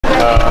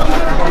For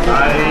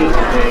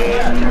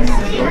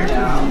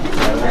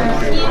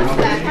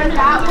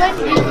that one,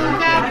 you can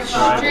get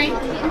straight.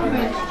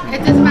 It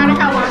doesn't matter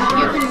how long.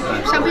 You can.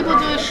 Some people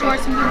do it short,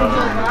 some people do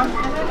it long.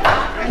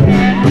 And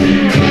then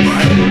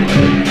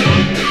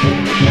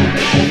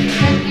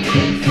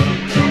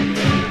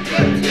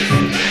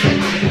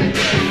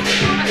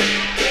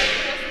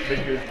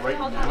because right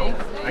now,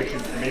 I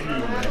should maybe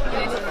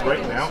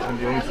right now I'm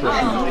the only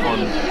person on the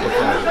planet.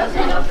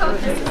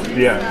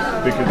 Yeah,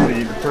 because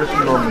the person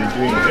normally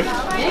doing it,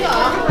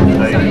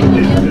 like,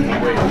 is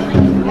away.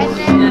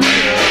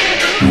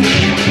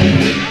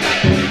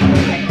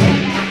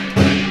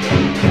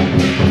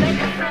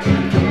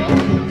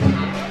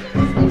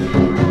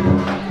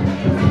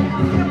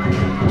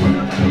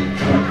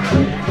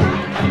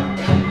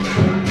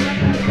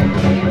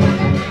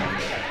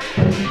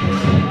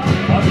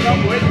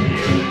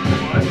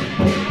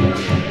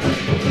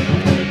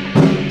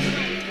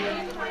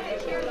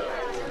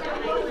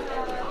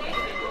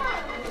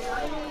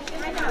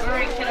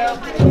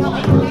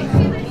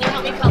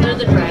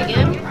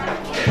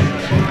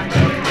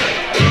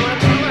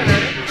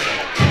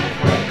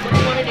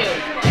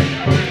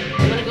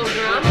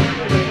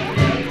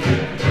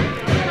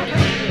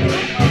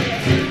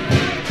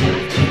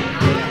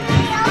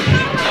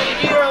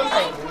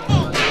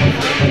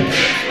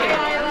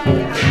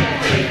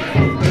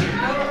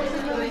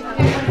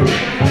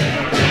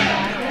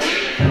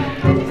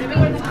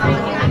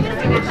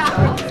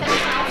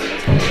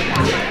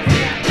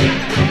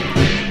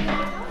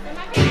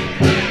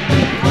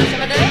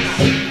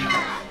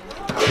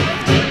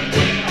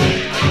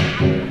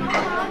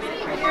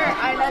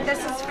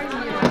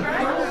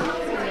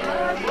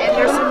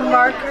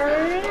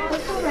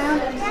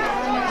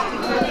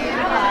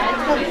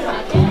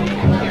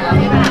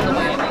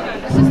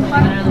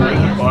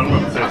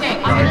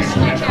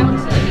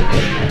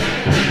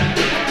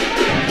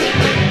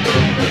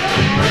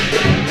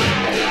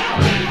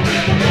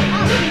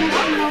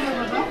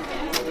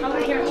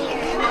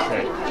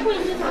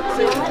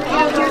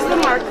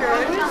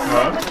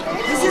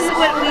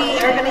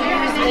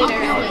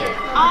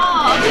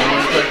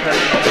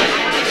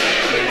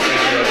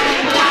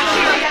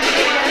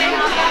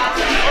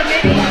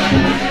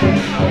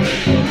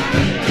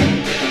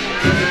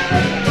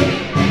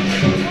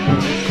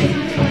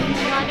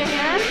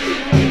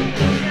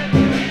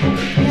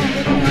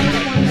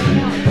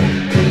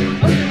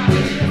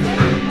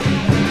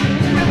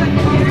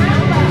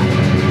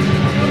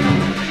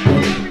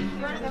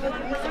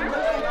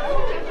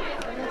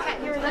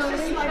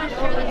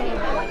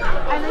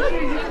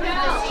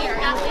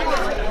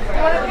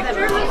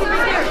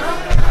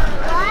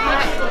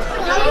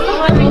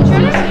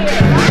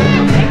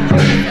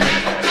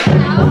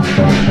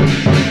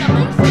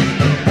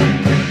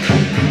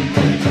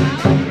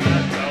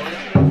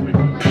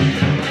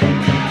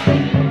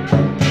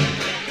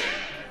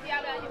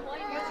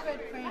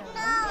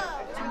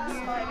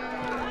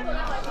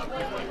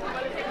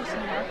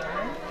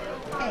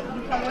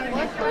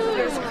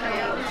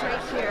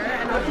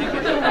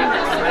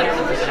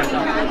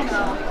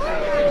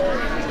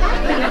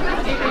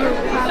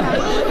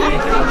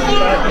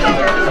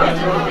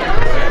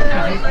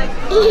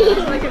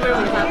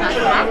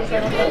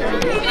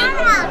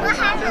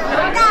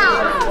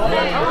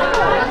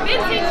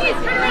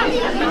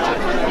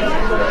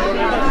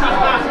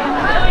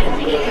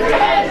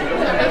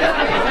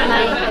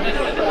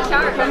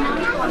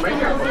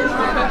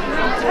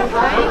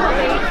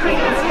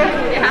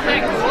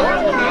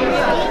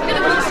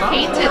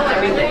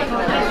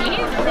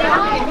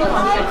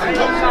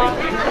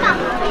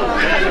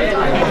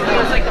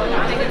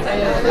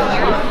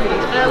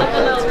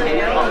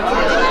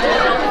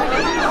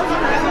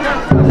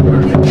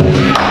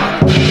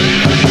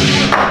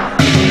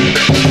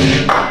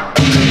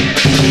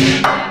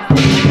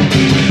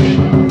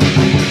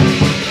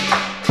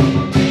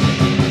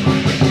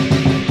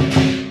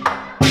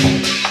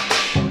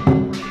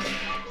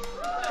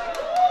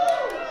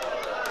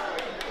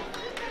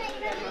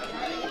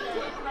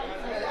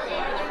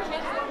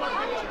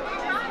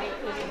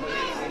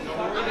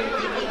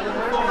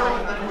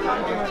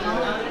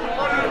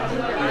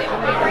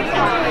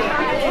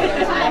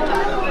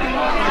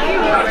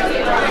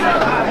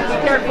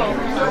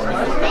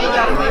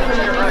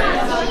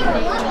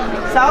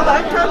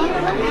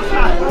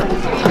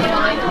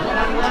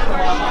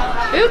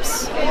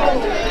 Oops.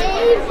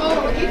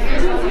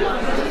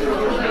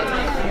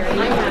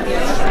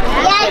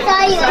 I saw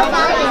you.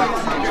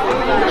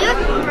 You're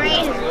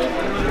crazy.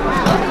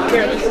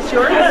 Here, this is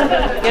yours.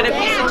 Get a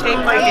piece of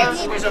tape right here.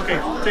 It's okay.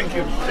 Thank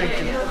you. Thank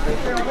you.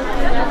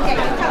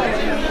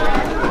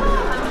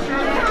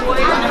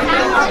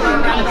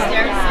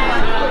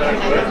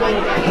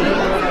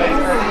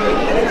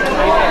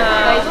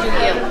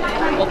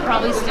 We'll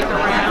probably stick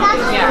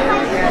around. Yeah.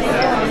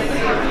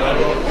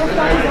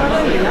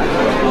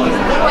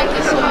 Thank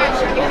you so much.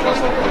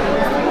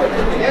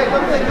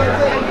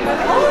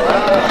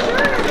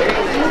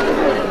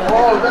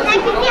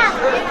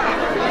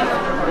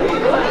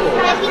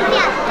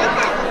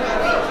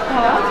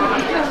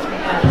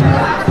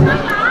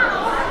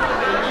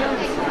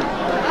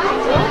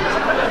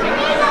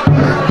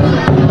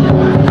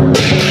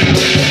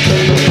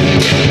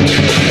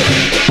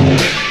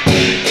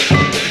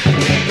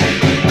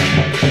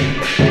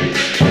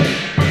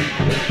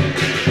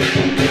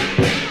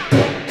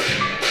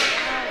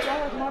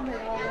 Come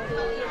here.